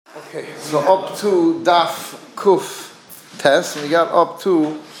Okay, so up to Daf Kuf Tes, we got up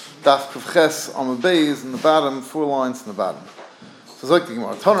to Daf Kuf Ches on the base in the bottom, 4 lines in the bottom. So it's like the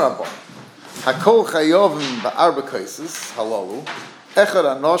Gemara. Toner Rabban. Hakol Chayovim Ba'arba Kaisis Halalu Echad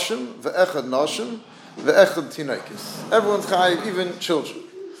Anoshim VeEchad Noshim VeEchad Tinoikis. Everyone's chayiv, even children.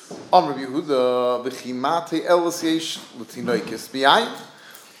 Amr Yehuda V'chimate Elas Yesh L'Tinoikis B'yayin.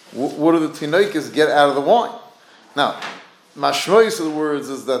 What do the Tinoikis get out of the wine? Now, Mashmois of the words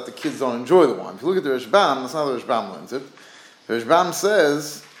is that the kids don't enjoy the wine. If you look at the Rashbam, that's not the Rashbam learns it. The Rashbam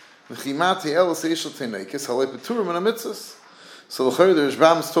says, "V'chimati elas yeshel teinekes halei peturim and amitzvos." So the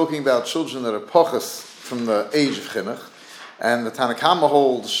Rashbam is talking about children that are pochas from the age of chinuch, and the Tanakama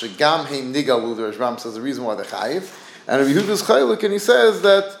holds shegam heim nigalu. The Rashbam says the reason why they're chayiv, and Rabbi Yehuda's chaylik, and he says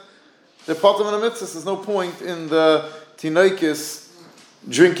that the potim and amitzvos, there's no point in the teinekes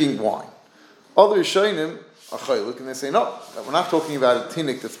drinking wine. Other Rishonim and they say no, that we're not talking about a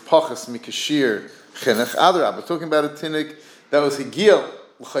tinnik that's pachas mikashir chinuch. Adrab, we're talking about a tinnik that was higiyah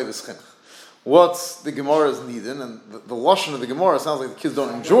l'chayvus chinuch. What's the Gemara's needing, and the lashon of the Gemara sounds like the kids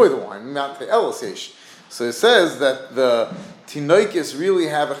don't enjoy the wine. So it says that the tinoikis really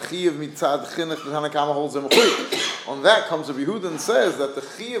have a chiyav mitzad chinuch. The Tanakama holds them a On that comes Rabbi Yehuda and says that the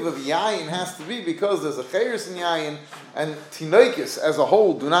chiyav of yayin has to be because there's a chayris in yayin, and tinoikis as a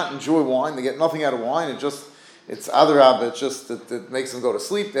whole do not enjoy wine. They get nothing out of wine. It's adarab, it's just that it makes them go to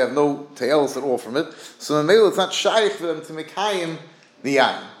sleep. They have no te'elis at all from it. So in Mela, it's not shaykh for them to mekayim the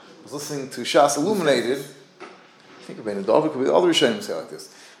yayin. I was listening to Shas Illuminated. I think Rabbeinu David could be the other Rishonim say like this.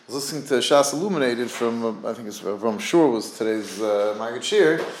 I was listening to Shas Illuminated from, I think it's Ram Shur was today's Maggid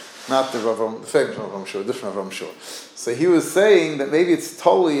Shir, not the famous Ram Shur, different Ram Shur. So he was saying that maybe it's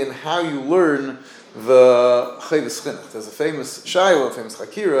totally in how you learn the chayvus chinuch. There's a famous shayla, a famous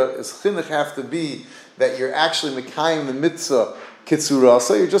chakira, is chinuch have to be that you're actually mekayim the mitzvah kitzura,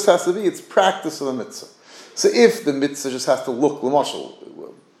 so it just has to be, it's practice of the mitzvah. So if the mitzvah just has to look,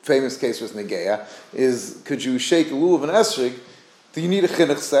 l'mashal, famous case with Negeya, is could you shake a lulav and esrig, do you need a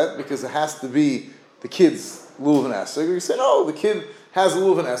chinuch set, because it has to be the kid's lulav and esrig, or you say, no, the kid has a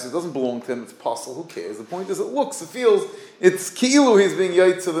lulav and esrig, it doesn't belong to him, it's possible, who cares? The point is it looks, it feels, it's ki'ilu he's being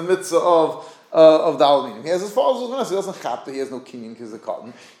yait to the mitzvah of the aluminium. He has his father's lulav, he doesn't chapta, he has no kinyan because of the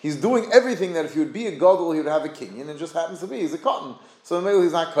cotton. He's doing everything that if he would be a gadol, he would have a kinyan, it just happens to be, he's a cotton. So maybe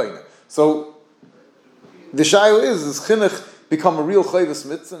he's not kaina. So the shayla is chinuch become a real chayvus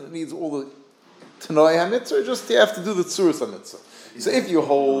mitzvah, and it needs all the tanoi ha-mitzvah, or just you have to do the tzuras ha-mitzvah. So if you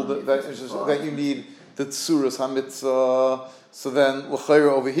hold that you need the tzuras ha-mitzvah, so then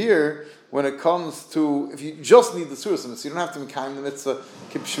l'chayra over here, when it comes to, if you just need the tzuras ha-mitzvah, you don't have to mekayim the mitzvah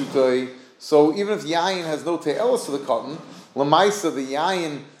kipshutai. So even if yayin has no te'elis for the cotton, lamaisa, the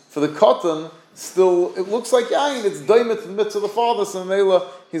yayin for the cotton, still, it looks like yayin, it's daimet the mitzvah of the father, so mela,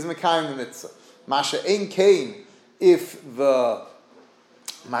 he's mekayim the mitzvah. Masha ein kain, if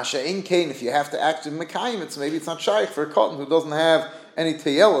you have to actually mekayim it, so maybe it's not shaykh for a cotton who doesn't have any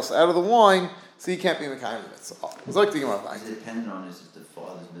te'elis out of the wine, so he can't be mekayim the mitzvah. It's like the Gemara. Is it dependent on is it the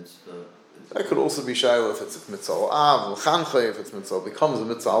father's mitzvah? That could also be shayla if it's mitzvah av, l'chanche if it's mitzvah, becomes a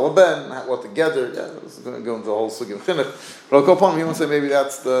mitzvah l'ben, what together, it's going to go into the whole sugi of chinuch. But I'll go upon him, he wants to say maybe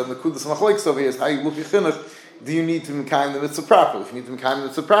that's the nekudas machlokes over here, is how you look at chinuch. Do you need to mekayim the mitzvah properly? If you need to mekayim the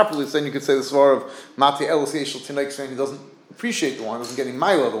mitzvah properly, then you could say the svar of mati elos yeshel tinoik, saying he doesn't appreciate the wine, doesn't get any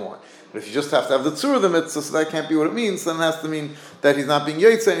mile of the wine. But if you just have to have the tzur of the mitzvah, so that can't be what it means, then it has to mean that he's not being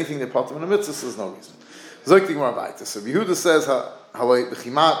yotze anything, that part of the mitzvah, so there's no reason. Zoik the Gemara Baita. So Yehuda says, halei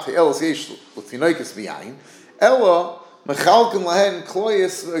b'chima te'elos yeshel l'tinoikes v'yayin, ela mechalken lahen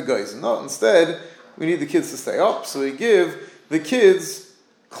kloyes v'egoyzim. No, instead, we need the kids to stay up, so we give the kids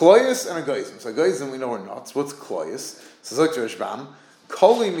kloyes and a goyzim. So goyzim we know are nuts. What's kloyes? So Zoik the Rashbam,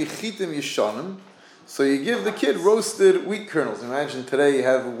 koli michitim yeshanim. So you give the kid roasted wheat kernels. Imagine today you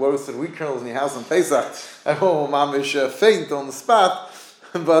have roasted wheat kernels in your house on Pesach. Everyone will mamish faint on the spot.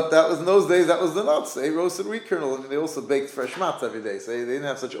 But that was in those days, that was the nuts. They roasted wheat kernels, and they also baked fresh matzah every day. So they didn't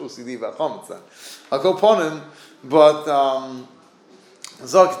have such OCD about chametz then. I'll go upon him, but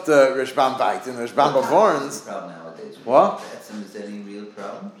Zogt Rashbam Bait and Rashbam Bavorns. Problem nowadays. What? Is there any real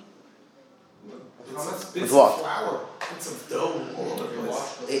problem? With what? Flour, bits of dough all over the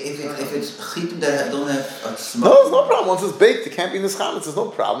place. If it's chitim that don't have a smoke. No, there's no problem. Once it's baked, it can't be in this chametz. There's no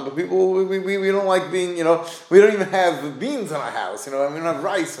problem. But people, we don't like being, we don't even have beans in our house, and we don't have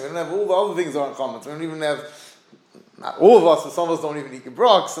rice, we don't have all the other things on chametz. We don't even have, not all of us, but some of us don't even eat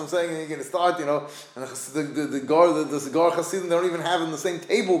gebrocks. I'm saying you're going to start, and the cigar chassidim, they don't even have in the same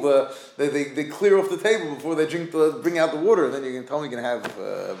table. They clear off the table before they bring out the water. And then you can tell me you're going to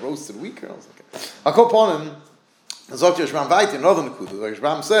have roasted wheat kernels. Okay. I'll go upon him. Zok Rashbam Vaiti, another Nekuda.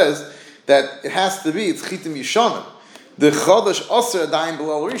 Rashbam says that it has to be, it's Chitim Yishanim. The Chodesh Osir Adayin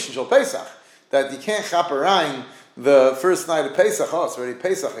B'Lel Rishon Shal Pesach. That you can't chaperine the first night of Pesach. Oh, it's already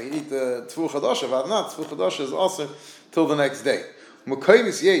Pesach. You eat the Tfur Chadasha. But not, Tfur Chadasha is Osir till the next day.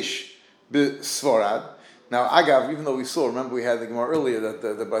 Mukaymis Yesh B'Svarad. Now, Agav, even though we saw, remember we had the Gemara earlier,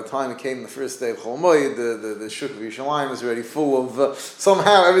 that by the time it came the first day of Chol Moed, the Shuk of Yerushalayim was already full of,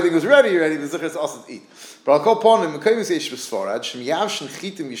 somehow everything was ready, the Zichar also to eat. But I'll call upon him, Mekayim Yesh B'Sfarad, Shem Yavshin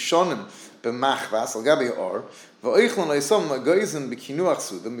Chitim Yishonim B'Machvas, Al Gabi Or, V'Oichlon Leisam Nagoizim B'Kinuach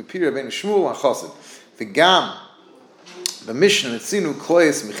Sudam, B'Pira Ben Shmuel and Chosid, V'Gam, B'Mishnah Etzinu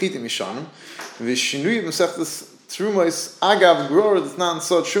Kloyes Mechitim Yishonim, V'Shinui B'Sechtes Trumais, Agav Gror, that's not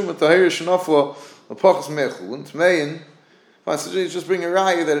so Truma Tahir Shenoflo, so just bring a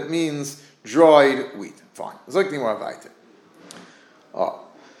raya that it means dried wheat. Fine.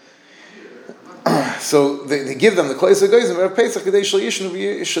 So they give them the klais of guys and Pesach they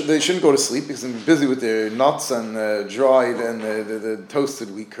shouldn't go to sleep because they're busy with their nuts and dried and the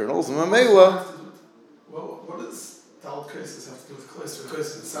toasted wheat kernels. And Mamela. What does Dalit Kaisis have to do with klais?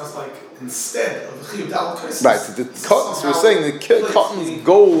 Because it sounds like instead of the chiyuv Dalit Kaisis. Right. So we're saying the cotton's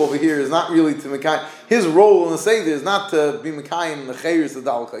goal over here is not really to Mekayim. His role in the Seder is not to be Mekayim the chayers of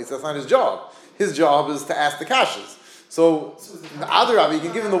Dalit Kaisis. That's not his job. His job is to ask the kashas. So the other Rabbi, you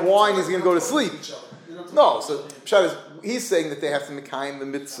can give him the wine, he's going to go to sleep. No, so he's saying that they have to Mekayim the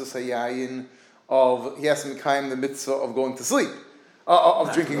mitzvah sayayin he has to Mekayim the mitzvah of going to sleep,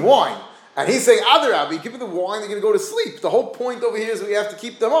 of drinking wine. And he's saying, other Rabbi, give them the wine, they're going to go to sleep. The whole point over here is we have to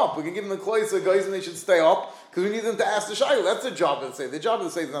keep them up. We can give them the klais of guys and they should stay up because we need them to ask the shayla. That's the job of the say. The job of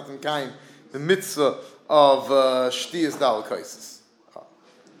the say is not to Mekayim the mitzvah of shtiyas Dalit Kaisis.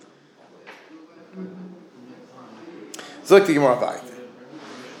 So like the Gemara Vayit.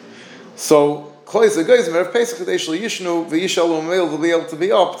 So Klais the guys Erev Pesach they shall yishnu v'yishalu meil will be able to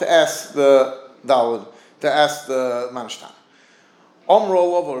be up to ask the Dalid, to ask the Manashtan. Omro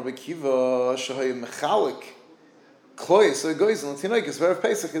Lovar Bekiva Shahay Mechalik Klais the guys in the Tinaikis Erev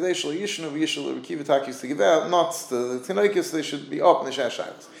Pesach they shall yishnu v'yishalu Bekiva takis to give out nuts the Tinaikis they should be up in the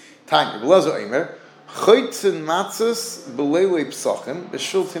Shashayos. Time Belezo Eimer Chaytin Matzes Belele Psachim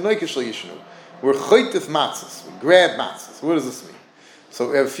B'Shul Tinaikis shall yishnu. We're chaytif matzahs. We grab matzahs. What does this mean? So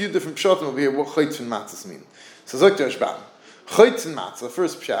we have a few different pshatim over here. What chaytin matzahs mean? So Zok Rashbam. Chaytin matzah. The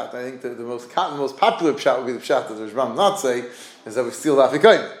first pshat. I think the most popular pshat would be the pshat that the Rashbam not say is that we steal the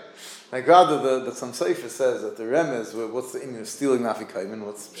afikoyim. Like rather the Tzam Sefer says that the remez. What's the meaning of stealing the afikoyim?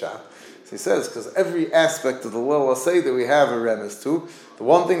 What's the pshat? So he says because every aspect of the Lel Aseh we have a remez to. The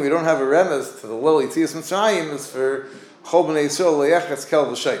one thing we don't have a remez to the Lel Yitzias Mitzrayim is for Chol Bnei Yisrael leyechas kel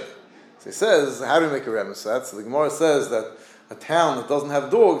v'shein. So he says, how do we make a remes? So the Gemara says that a town that doesn't have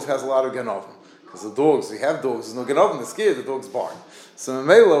dogs has a lot of genovim. Because the dogs, we have dogs, there's no genovim, they're scared, the dog's barn. So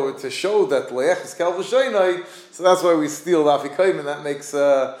Mamela, to show that le'ech is kel v'sheinai, so that's why we steal the afikoyim, and that makes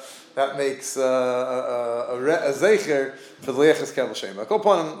a zecher for the le'ech is kel v'sheinai. Like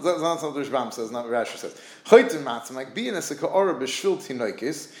upon him, that's not what the Rashbam says, not what Rashi says. Chaytin matzah, like being a seka'ora b'shul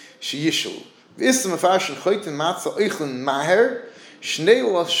tinoikis, she'yishul. V'istam afashin chaytin matzah oichlin maher, Shnei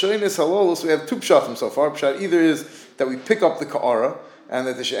Lashonis Halolos, we have two pshatim so far. Pshat either is that we pick up the ka'ara and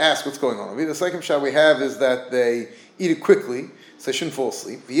that they should ask what's going on. The second pshat we have is that they eat it quickly, so they shouldn't fall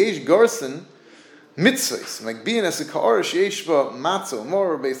asleep. V'yesh garsin mitzvahs, like being as a ka'ara sheyeshba matzah,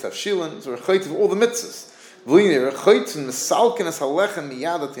 mora based havshilin, so we're chayt of all the mitzvahs. V'liner, chayt misalkin as halechem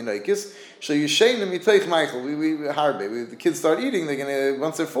miyada tinaikis, shall yishenim yiteich Michael. We harbe. The kids start eating. They're gonna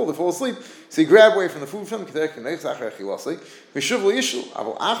once they're full, they fall asleep. So you grab away from the food from them. They can't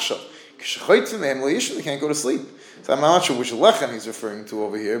go to sleep. So I'm not sure which lechem he's referring to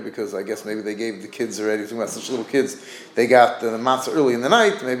over here because I guess maybe they gave the kids already. Talking about such little kids, they got the matzah early in the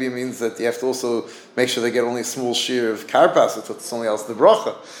night. Maybe it means that you have to also make sure they get only a small share of karpas. It's something else the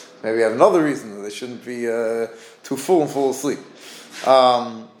bracha. Maybe you have another reason that they shouldn't be too full and fall asleep.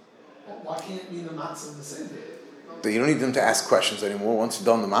 Why can't it be the matzah of the Seder? You don't need them to ask questions anymore. Once you've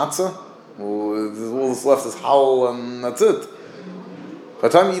done the matzah, all that's left is howl and that's it. By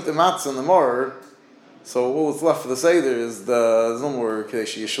the time you eat the matzah and the mortar, so all that's left for the Seder is there's no more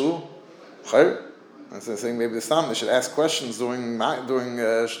Kadesh Yishlu. Chayr. And so saying maybe this time they should ask questions during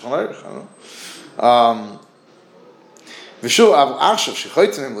Shulchan Aruch. I don't know. V'shu av arshav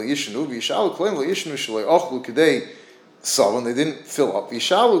shechaytzim le'yishnu v'yishalu kloim le'yishnu shalei ochlu kedei. So when they didn't fill up,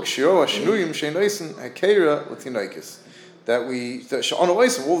 Yishaluk Shiro Hashnuyim Sheinoisen Hakeira Latinaikis. That we on a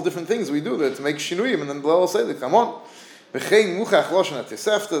all the different things we do there to make Shinuyim, and then they'll say, come on. V'chein muchach loshen at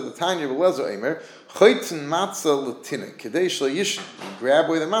Yosefta, the Tanya Belezer Eimer, choytzen matzah l'tinik, kedei shlo yishin. Grab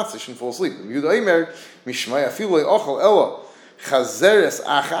away the matzah, shouldn't fall asleep. Yehuda Eimer, mishmai afilu ochel ella, chazeres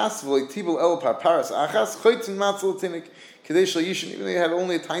achas, v'loi tibel ella parparas achas, choytzen matzah l'tinik, kedei shlo yishin. Even though you had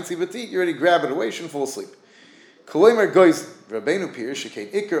only a tiny bit to eat, you already grab it away, shouldn't fall asleep. Koloimer goes, Rabbeinu Pir,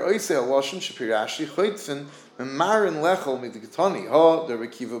 shekein ikar oisei aloshen, shapir ashi, choytzen, Marin lechol mitikatoni ha the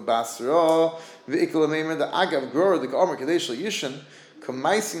Rekiva Basra the Ikalamemer the Agav Gror the Gomer Kadesh Yishin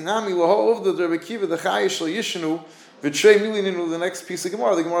Kamaisi Nami Laho of the Rekiva the Chayish Yishinu Vitrei Milinu the next piece of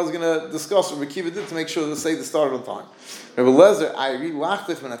Gemara. The Gemara is going to discuss what Rekiva did to make sure the Seder started on time. Rabbi Lezer Ayri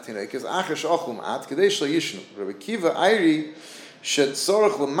Lachtich Menatinei because Achash Ochlum At Kadesh Yishinu Rabbi Kiva Ayri Shet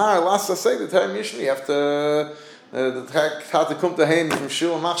Sorach Lamar Lasa Seder Time Yishinu. You have to have to come to Hain from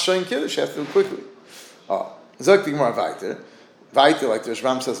Shul and Machshayin Kiddush. You have to do it quickly. Zog the Gemara weiter, like the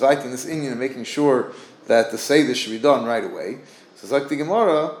Rashbam says, weiter in this Indian, making sure that the Seder should be done right away. So Zog the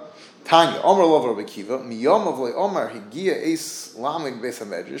Gemara, Tanya, Omer Lov Rabbi Kiva, Miyom of Le Omer, Higia Eis Lamig Beis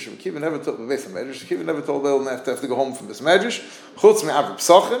HaMedrash. Rabbi Kiva never told the Beis HaMedrash. Rabbi Kiva never told them to have to go home from Beis HaMedrash. Chutz me'aver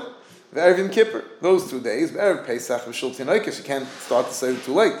Psachim, ve'erev Yom Kippur. Those 2 days, ve'erev Pesach, v'shul Tinoikos. You can't start the Seder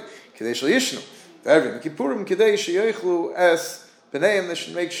too late. Kedei shel yishnu. Ve'erev Yom Kippurim, kedei sheyoichlu es B'neim, they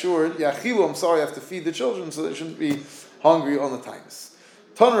should make sure, Yachilu, I'm sorry, I have to feed the children, so they shouldn't be hungry on the times.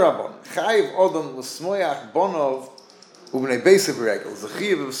 Ton Rabban, Chayiv Odom L'smoyach Bonov U'bnei Beis HaBeregel,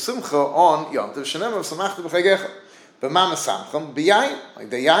 Zechiv of Simcha on Yom Tov, Shenem of Samachta B'chagecha, B'mam Samcham, B'yayin, like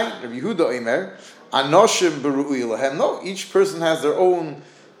the Yayin, Rabbi Yehuda Eimer, Anoshim B'ru'ui Lahem. No, each person has their own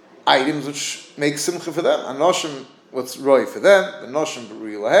items which make Simcha for them. Anoshim, what's Roy for them, Anoshim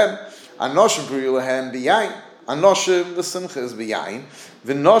B'ru'ui Lahem, Anoshim B'ru'ui Lahem, B'yayin. Anoshim, the simcha is b'yayin.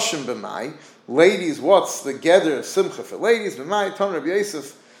 V'noshim b'mai. Ladies, what's the gather of simcha for ladies? B'mai, Ton Rabbi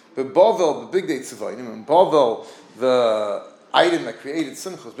Yosef, b'bovel, the big day tzavonim, and bovel, the item that created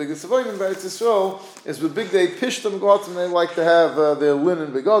simcha, big day tzavonim, but it's Yisrael, is the big day pishtam gotim, they like to have their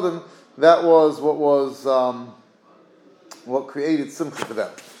linen begodim. That was what created simcha for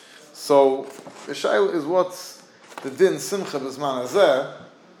them. So, the shaila is what's the din simcha b'zman hazeh.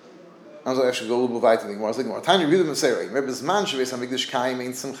 I was actually go a little bit weiter in the Gemara. I was like, Tanya, read them and say, right? Remember, Zman Shabbos HaMikdash Kaim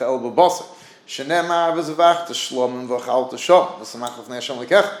Ein Simcha El B'Basar. Shenemar v'zavach t'shlomim v'chal t'shom v'samach l'fnei Hashem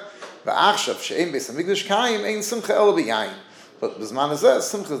l'kech. V'achshav she'ein Beis HaMikdash Kaim Ein Simcha El B'yayin. But B'zman Hazeh,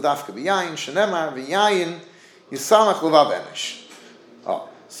 Simcha is dafka B'yayin. Shenemar v'yayin Yisamach L'vav Emesh.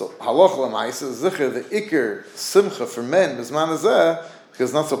 So Halacha L'maisa is zicher the Iker Simcha for men B'zman Hazeh, because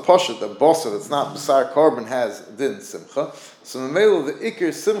it's not so poshut that Basar that's not B'sar Korban has din Simcha. So in the middle of the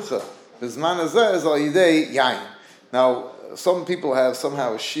Iker Simcha Bizman hazeh is al yidei yayin. Now, some people have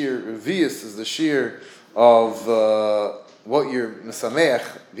somehow a sheer revius is the sheer of what you're mesameach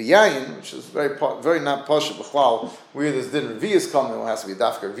v'yayin, which is very not pashut b'chlal. Where this din revius coming, it has to be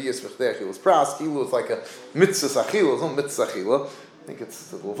dafka revius v'chdei achilas pras. Kilu is like a mitzvah achila. It's not mitzvah achila. I think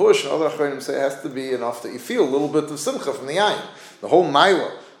it's the levush. Other achronim say it has to be enough that you feel a little bit of simcha from the yayin. The whole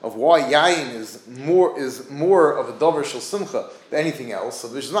maila of why yayin is more of a davar shel simcha than anything else. So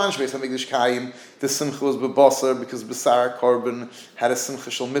b'zman Shabbos HaMikdash Kaim, the simcha was b'basar because b'sar korban had a simcha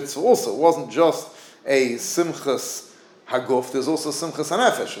shel mitzvah also. It wasn't just a simchas haguf. There's also simchas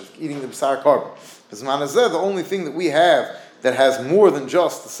hanefesh of eating the b'sar korban. B'zman hazeh, the only thing that we have that has more than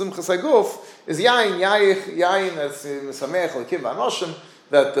just the simchas haguf is yayin that's misamech l'kim v'anoshim,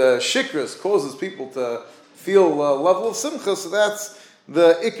 that the shikras causes people to feel a level of simcha. So that's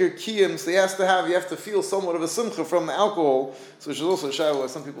the ikar kiyim, so you have to feel somewhat of a simcha from the alcohol, so which is also a shayla,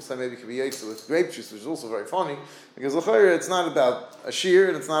 some people say maybe it could be yaitz with grape juice, which is also very funny, because l'chayr, it's not about a shear,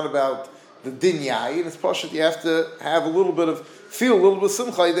 and it's not about the din yayin, it's pashut, you have to have feel a little bit of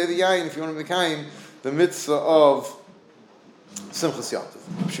simcha, the yayin, if you want to become the mitzvah of simchas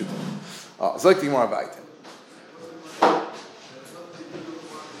yantiv. It's like the Gemara Baitin.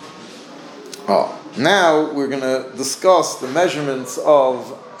 Now we're going to discuss the measurements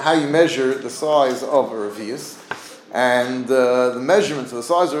of how you measure the size of a revius, and the measurements of the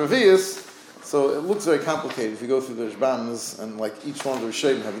size of a revius. So it looks very complicated if you go through the Rishbanas, and like each one of the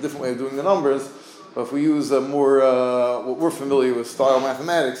Rishonim have a different way of doing the numbers. But if we use a more what we're familiar with style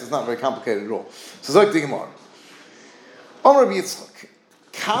mathematics, it's not very complicated at all. So Zok the Gemara. Amar Rabbi Yitzchak.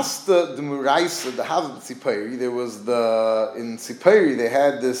 Kasta the Muraisa, the Havah Tzipayri, in Tzipayri they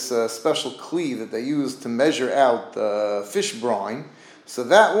had this special kli that they used to measure out fish brine. So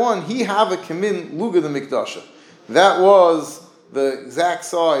that one, he have a kamin luga the mikdasha. That was the exact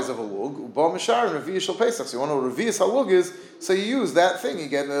size of a lug. Uba mishar and revius shel pesach. So you want to know what revius halug is, so you use that thing. You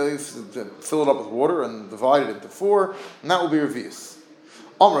get fill it up with water and divide it into 4, and that will be revius.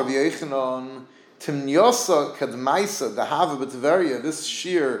 Amar Rabbi Yochanan Timnyosa Kadmaisa Dahava B'Tveria, this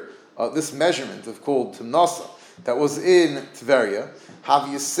shear, this measurement of called Timnasa, that was in Tveria, Hav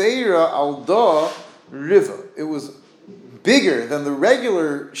Yiseira Alda Riva. It was bigger than the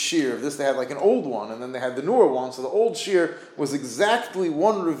regular shear of this. They had like an old one, and then they had the newer one. So the old shear was exactly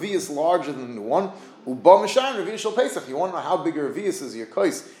one revius larger than the new one. Uba Mishan revius shel Pesach. You want to know how big a revius is your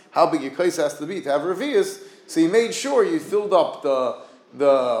kais, how big your kais has to be to have a revius. So you made sure you filled up the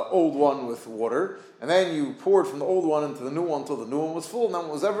old one with water, and then you poured from the old one into the new one until the new one was full, and then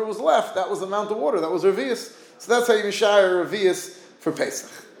whatever was left, that was the amount of water, that was revius. So that's how you mishayir revius for Pesach.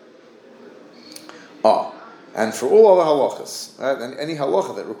 And for all other halachas, right, and any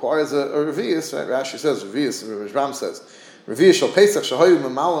halacha that requires a revius, right, Rashi says, revius, Rambam says, revius shel Pesach shahayu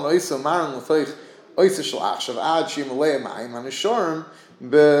memalan oisa maran l'toich oisa shel achshav ad shimalei ma'im anisharim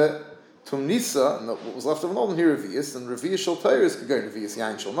betumnisa, and what was left of an old here revius, and revius shel Torahs could go revius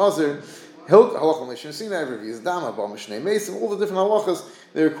yain shel nazir, hilk halacha l'shim sinai revius dama ba mishnei mesim, all the different halachas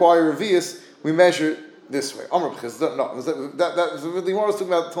they require revius. We measure this way. Amar b'chizda, no, that the Gemara was talking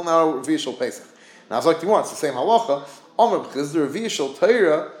about till now revius shel Pesach. Now it's like the one, it's the same halacha. Amar b'chizda revius shel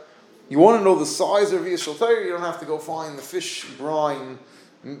Torah. You want to know the size of revius shel Torah, you don't have to go find the fish brine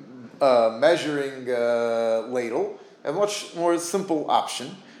measuring ladle. A much more simple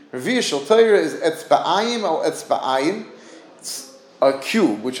option. Revius shel Torah is etzba'ayim or etzba'ayim. It's a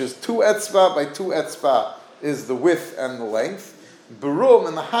cube, which is 2 etzba by 2 etzba is the width and the length. Berum,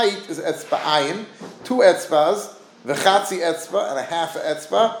 and the height is etzba'ayim, 2 etzbas, v'chatzi etzba, and a half an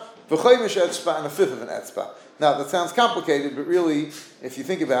etzba, v'choymish etzba, and a fifth of an etzba. Now, that sounds complicated, but really, if you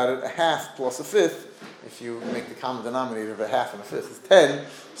think about it, a half plus a fifth, if you make the common denominator of a half and a fifth, is 10,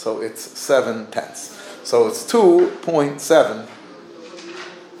 so it's 7/10. So it's 2.7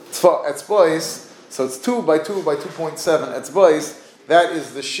 etzbais, so it's 2 by 2 by 2.7 etzbais. That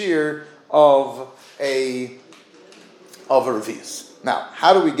is the shear of a revius. Now,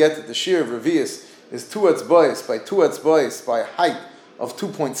 how do we get that the shear of revius is 2 etzbais by 2 etzbais by a height of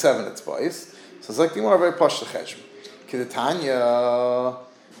 2.7 etzbais? So it's like the one very pashta cheshbon. K'detanya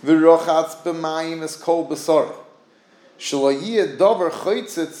v'rochatz b'mayim es kol b'sori shelo yiyeh davar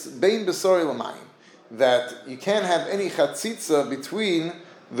chaytzitz bein b'sori l'mayim, that you can't have any chatzitza between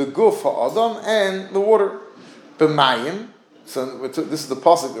the guf ha'adam and the water. B'mayim. So this is the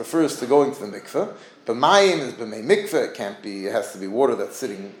pasuk that refers to going to the mikveh. B'mayim is b'mei mikveh. It can't be. It has to be water that's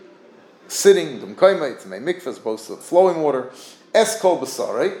sitting. D'mkoima, it's mei mikveh as opposed to flowing water. Es kol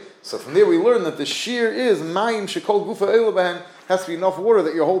b'sarei. So from there we learn that the shear is mayim shekol gufa eilu b'hen. Has to be enough water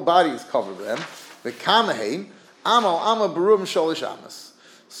that your whole body is covered with them. The kamahein amal ama berum sholish amas.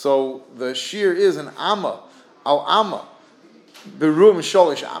 So the shear is an ama al ama berum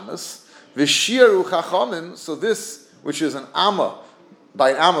sholish amas. V'shiru chachamim. So this, which is an amma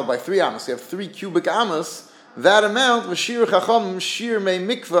by 3 amas, you have 3 cubic amas, that amount, v'shir chacham, shir mei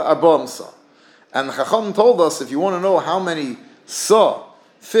mikveh arba'am sa. And the chacham told us, if you want to know how many sa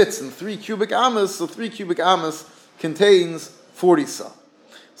fits in 3 cubic amas, so 3 cubic amas contains 40 sa.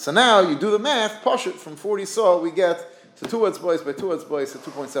 So now you do the math, push it from 40 sa, we get to 2 etzbais by 2 etzbais to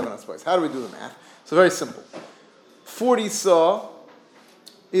 2.7 etzbais. How do we do the math? So very simple. 40 sa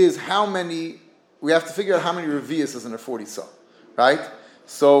is how many. We have to figure out how many revius is in a 40 sa, right?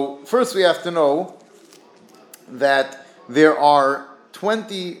 So first we have to know that there are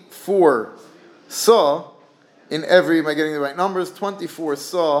 24 sa in every, am I getting the right numbers? 24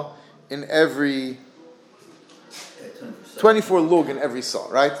 sa in every, 24 lug in every sa,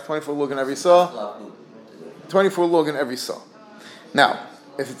 right? 24 lug in every sa. 24 lug in every sa. Now,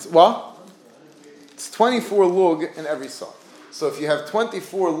 if it's, what? It's 24 lug in every sa. So if you have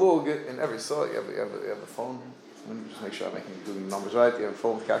 24 lug in every saw, you have a phone. Let me just make sure I'm doing the numbers right. You have a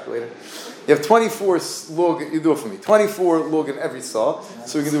phone with a calculator. You have 24 lug. You do it for me. 24 lug in every saw.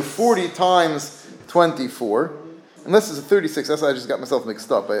 So we can do 40 times 24. And this is a 36. That's why I just got myself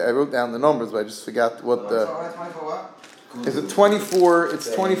mixed up. I wrote down the numbers, but I just forgot what the. Is it 24? It's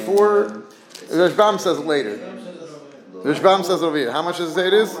 24. The Rashbam says it later. The Rashbam says it over here. How much does it say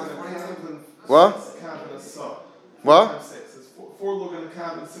it is? What? What? 4 lug in a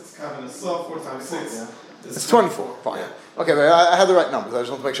kav and 6 kav in a saw, 4 times 6. It's 24. Fine. Okay, but I had the right numbers. I just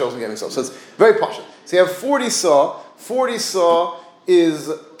want to make sure I wasn't getting myself. So it's very partial. So you have 40 saw. 40 saw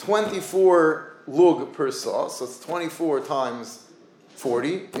is 24 lug per saw. So it's 24 times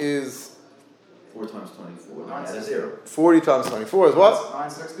 40 is 4 times 24. Add a 0. 40 times 24 is what?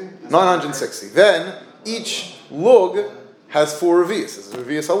 960. 960. Then each lug has 4 revius. It's a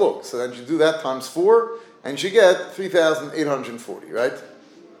revius halug. So then you do that times 4. And you get 3,840, right?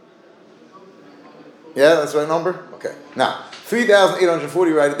 Yeah, that's the right number? Okay. Now,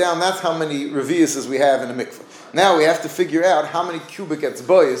 3,840, write it down, that's how many reviuses we have in a mikveh. Now we have to figure out how many cubic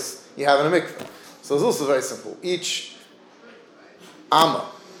etzbois you have in a mikveh. So it's also very simple. Each amma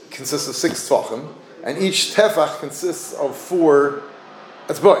consists of 6 tefachim, and each tefach consists of 4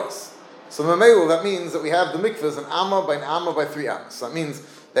 etzbois. So Mamelu, that means that we have the mikvahs an amma by 3 ammas. So that means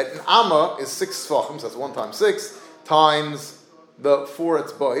that an amma is 6 tefachim, so that's 1 times 6, times the 4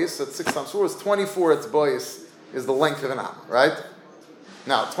 etzbois, so that's 6 times 4 is 24 etzbois is the length of an amma, right?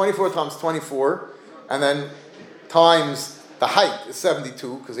 Now, 24 times 24, and then times the height is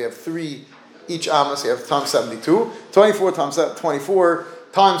 72, because you have 3 each amma, so you have times 72. 24 times 24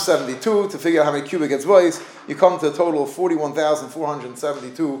 times 72, to figure out how many cubic etzbois, you come to a total of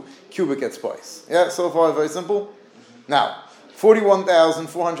 41,472 cubic etzbois. Yeah, so far very simple. Now,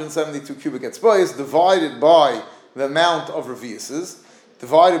 41,472 cubic etzbois divided by the amount of reviuses,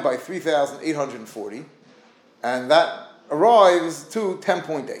 divided by 3,840, and that arrives to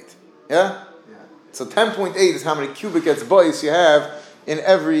 10.8. Yeah? So 10.8 is how many cubic etzbois you have in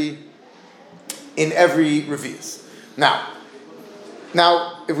every revius. Now,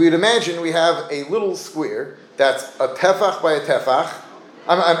 if we'd imagine we have a little square that's a tefach by a tefach,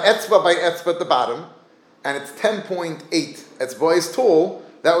 an etzba by etzba at the bottom, and it's 10.8 etzbois tall,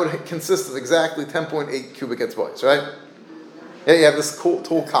 that would consist of exactly 10.8 cubic etzbois, right? Yeah, you have this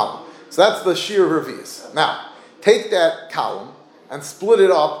tall column. So that's the shear revius. Now, take that column and split it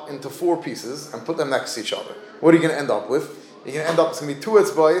up into 4 pieces and put them next to each other. What are you going to end up with? You're going to end up, it's going to be 2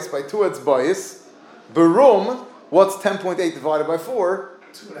 etzbois by 2 etzbois. Berum, what's 10.8 divided by 4?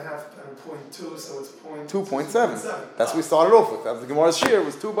 2.5 and 0.2, so it's 2.7. That's what we started off with. That's the Gemara's shear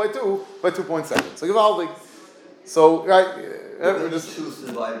was 2 by 2 by 2.7. So Givaldi. So, right. What made you choose to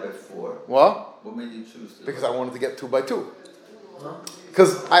divide by 4? What? What made you choose to? Because I wanted to get 2 by 2.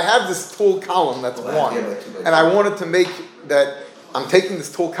 Because I have this tall column that's 1, and I wanted to make that. I'm taking this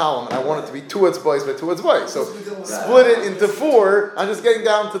tall column and I want it to be 2 etzbois by 2 etzbois. So split it into 4. I'm just getting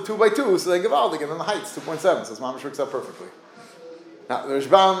down to 2 by 2. So then Givaldik, and then the height's 2.7. So this mamash works out perfectly. Now the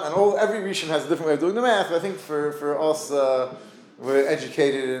Rishbam and every Rishon has a different way of doing the math. But I think for us, we're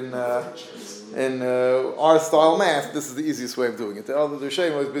educated in our style math. This is the easiest way of doing it. The other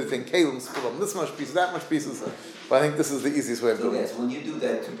Rishonim always busy saying kalim split up this much pieces, that much pieces. But I think this is the easiest way of doing it. So when you do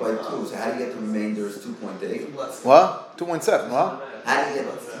that 2 by 2, so how do you get the remainder is 2.8? What? 2.7, what? How do you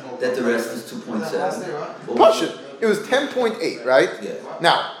get that the rest is 2.7? Push it. It was 10.8, right? Yeah.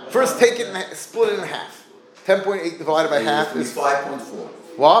 Now, first take it and split it in half. 10.8 divided by half is 5.4.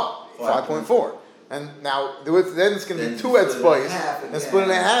 What? 5.4. And now, then it's going to be 2 etzbois, and split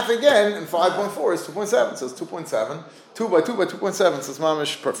it in half again, and 5.4 is 2.7, so it's 2.7. 2 by 2 by 2.7, so it's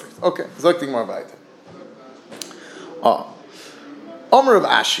mamish perfect. Okay, Zokting more weiter. Omer of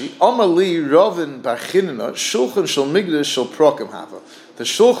Ashi, Omer li Rovin bar Chinna, Shulchan shel Migdash shel Prokim hava. The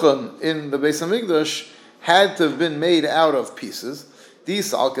Shulchan in the Beis HaMikdash had to have been made out of pieces.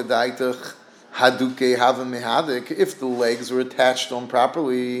 Dis al kedaitach haduke hava mehadik, if the legs were attached on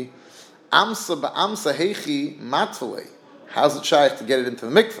properly. Amsa ba'amsa heichi matvale. How's it shaykh to get it into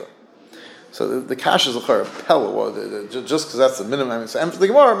the mikveh? So the kash is a pella, just because that's the minimum. I mean, so and for the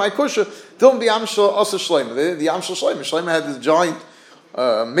Gemara, my kusha, don't be amshel asa shleima. The amshel shleima. Shleima had this giant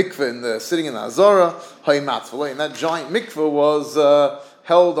mikveh sitting in the Azara, hay matvale, and that giant mikveh was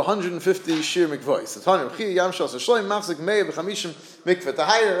held 150 shir mikvahs. The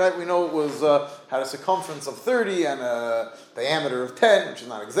higher, right? We know it was had a circumference of 30 and a diameter of 10, which is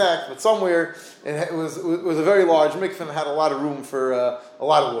not exact, but somewhere it was a very large mikveh and had a lot of room for a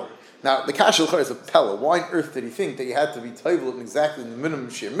lot of water. Now the kash is a pella. Why on earth did he think that you had to be tayvul exactly in the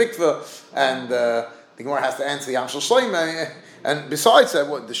minimum shir mikveh? And the Gemara has to answer Yam Shel Shleima. And besides that,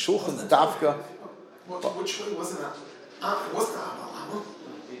 what the Shulchan's Davka? Which way wasn't that? It wasn't that.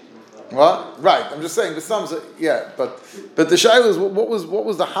 What? Right. I'm just saying. The sums. Yeah, but the shaila is what was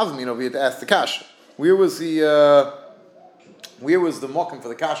the havmin over here to ask the kasha? Where was the mokum for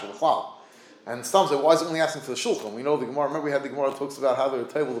the kasha? The chlal. And some say, why is it only asking for the shulchan? We know the Gemara. Remember, we had the Gemara talks about how they were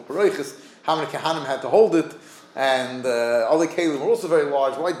table the pareichis, how many kahanim had to hold it, and other kalim were also very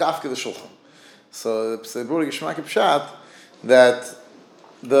large. Why dafka the shulchan? So the Bruri Geshmak Pshat that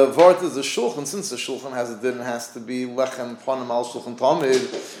the vart is the shulchan. Since the shulchan has a din, it has to be lechem panim al shulchan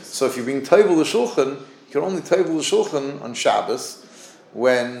tamid. So if you're being table the shulchan, you can only table the shulchan on Shabbos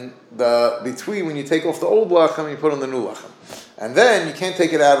when you take off the old lechem and you put on the new lechem. And then you can't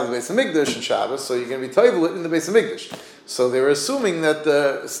take it out of the Beis Hamikdash in Shabbos, so you're going to be toivel it in the Beis Hamikdash. So they were assuming that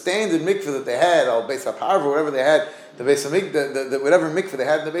the standard mikveh that they had, or Beis HaParva, whatever they had, the Beis Hamikdash, whatever mikveh they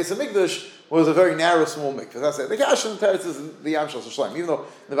had in the Beis Hamikdash was a very narrow, small mikveh. That's it. The Kash and the Teretz is the Yam Shal Shleim. Even though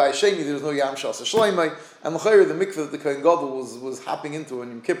in the Vayisheni there was no Yam Shal Shleim, and l'chayr the mikveh that the Kohen Gadol was hopping into in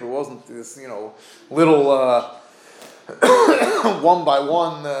Yom Kippur wasn't this little. One by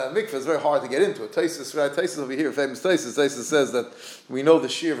one mikveh is very hard to get into it. Taisus over here, famous Taisus says that we know the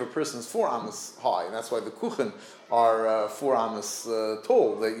shear of a person is 4 amos high, and that's why the kuchen are 4 amos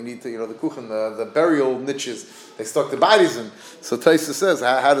tall. That you need to, the kuchen, the burial niches, they stuck the bodies in. So Taisus says,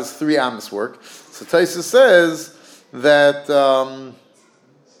 how does 3 amos work? So Taisus says that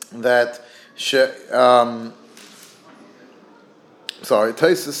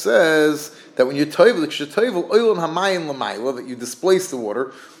Taisus says that when you toivel oilon hamayim l'mayla, that you displace the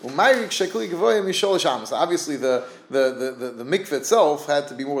water. Obviously, the mikveh itself had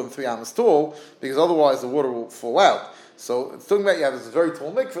to be more than 3 amos tall, because otherwise the water will fall out. So it's talking about you have this very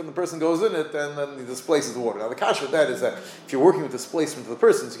tall mikveh, and the person goes in it, and then he displaces the water. Now the kasha with that is that if you're working with displacement of the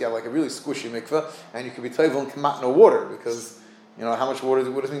person, so you have like a really squishy mikveh, and you can be toivel and kamat no water, because how much water,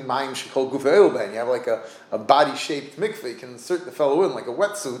 what does it mean, mayim shekol gufei oil ben? You have like a body-shaped mikveh, you can insert the fellow in, like a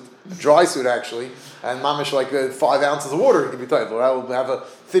wetsuit, a dry suit actually, and mamish like 5 ounces of water, it can be tight. Or I will have a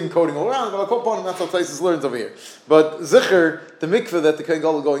thin coating all around, but I'll call upon, that's how Taisus learns over here. But Zicher, the mikveh that the Kohen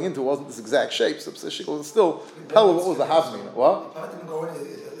Gadol going into wasn't this exact shape, so still, Pella, what was the havmin? What?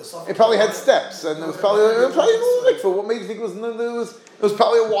 It probably had steps, and it was probably a little mikveh. What made you think it was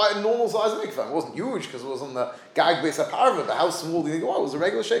probably a wide, normal size mikveh. It wasn't huge because it was on the Gag Beis HaParva. The house small. Do you think, it was a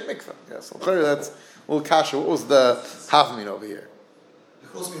regular shaped mikveh? Yeah, so that's a little kasha. What was the havmin over here? It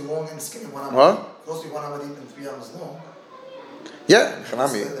supposed to be long and skinny. What? It's supposed to be 1 hour deep and 3 hours long. Yeah,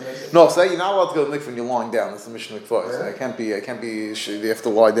 Hanami. No, so you're not allowed to go to mikveh when you're lying down. That's the mission of mikveh. So it can't be. You have to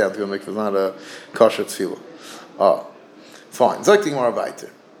lie down to go to mikveh. It's not a kasha tefillah. Fine. Zakti Gemara weiter.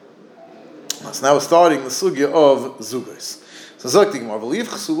 So now we're starting the sugya of zugos. So Zakti Gemara, v'liv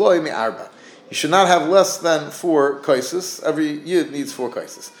chsuloi mi'arba. You should not have less than 4 kaisis. Every yid needs 4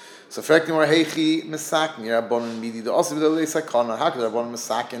 kaisis. So Frekti Gemara, heichi misakin yerabonin midi the also v'dalei sakana. How could yerabonin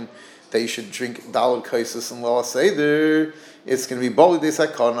misakin that you should drink dalad kaisis and Leil HaSeder? It's going to be bali de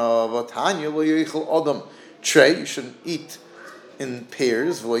sakana v'tanya lo yichel adam tray. You shouldn't eat in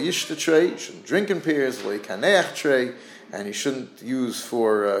pairs. V'lo yishta tray. You shouldn't drink in pairs. V'lo yikaneach tray. And you shouldn't use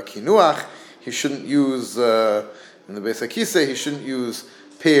for kinuach. He shouldn't use in the Beis HaKisei. He shouldn't use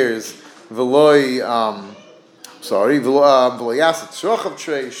pears. V'loy yaset shrochav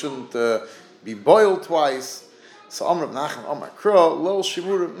tray. He shouldn't be boiled twice. So Amr Nachman Amar Kro Leil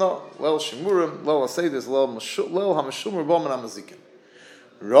Shimurim Leil HaSeder Leil HaMeshumur B'Omen HaMazikin.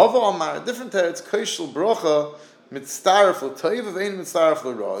 Rava Amar a different teretz Koshel Brocha Mitzaref L'Toiv V'Ein Mitzaref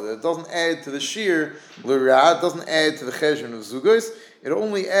L'Ra. It doesn't add to the shear L'Ra. It doesn't add to the cheshbon of zugos. It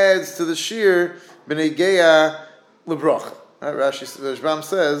only adds to the shear B'nei Geya L'Brocha. Rashbam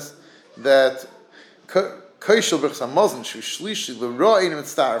says that Koshel B'Chas HaMazon Shu Shlishi L'Ra Ein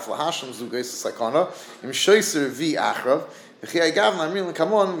Mitzaref L'Hashem Zugos Sakana Im Shoyser Vi Achrav V'Chi Agav Namrin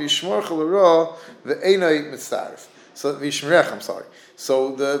L'Kamon V'Yishmorcha L'Ra V'Einoi Mitzaref. So V'Yishmerech, I'm sorry.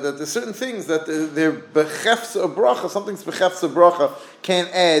 So the certain things that they're bechefza of bracha, something's bechefza of bracha, can't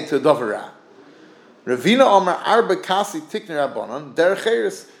add to davara. Ravina Omer arba kasi tikner rabbanon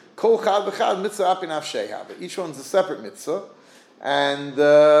derech kol chad b'chad mitzvah apin afshei. Each one's a separate mitzvah, and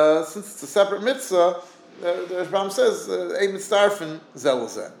since it's a separate mitzvah, the Rambam says ein mitzarfen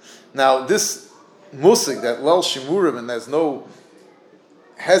zelazeh. Now this musig that Leil Shimurim and there's no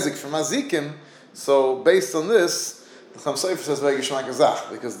hezek from azikim, so based on this. The Cham Sofer says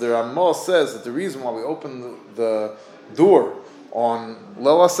because the Ramah says that the reason why we open the door on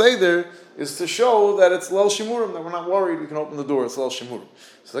Leil HaSeder is to show that it's Leil Shimurim, that we're not worried, we can open the door, it's Leil Shimurim.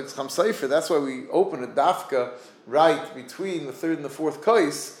 So like Cham Sofer, that's why we open a dafka right between the 3rd and the 4th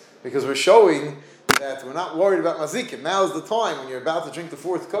kais, because we're showing that we're not worried about mazikim. Now is the time when you're about to drink the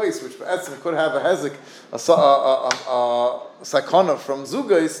 4th kais, which could have a hezek, a sakana from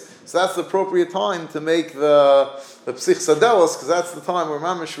zugais. So that's the appropriate time to make the psich sadelos, because that's the time where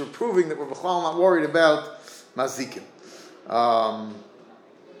mamish we're proving that we're b'chlal not worried about mazikim.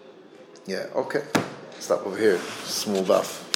 Okay. Stop over here. Small daf.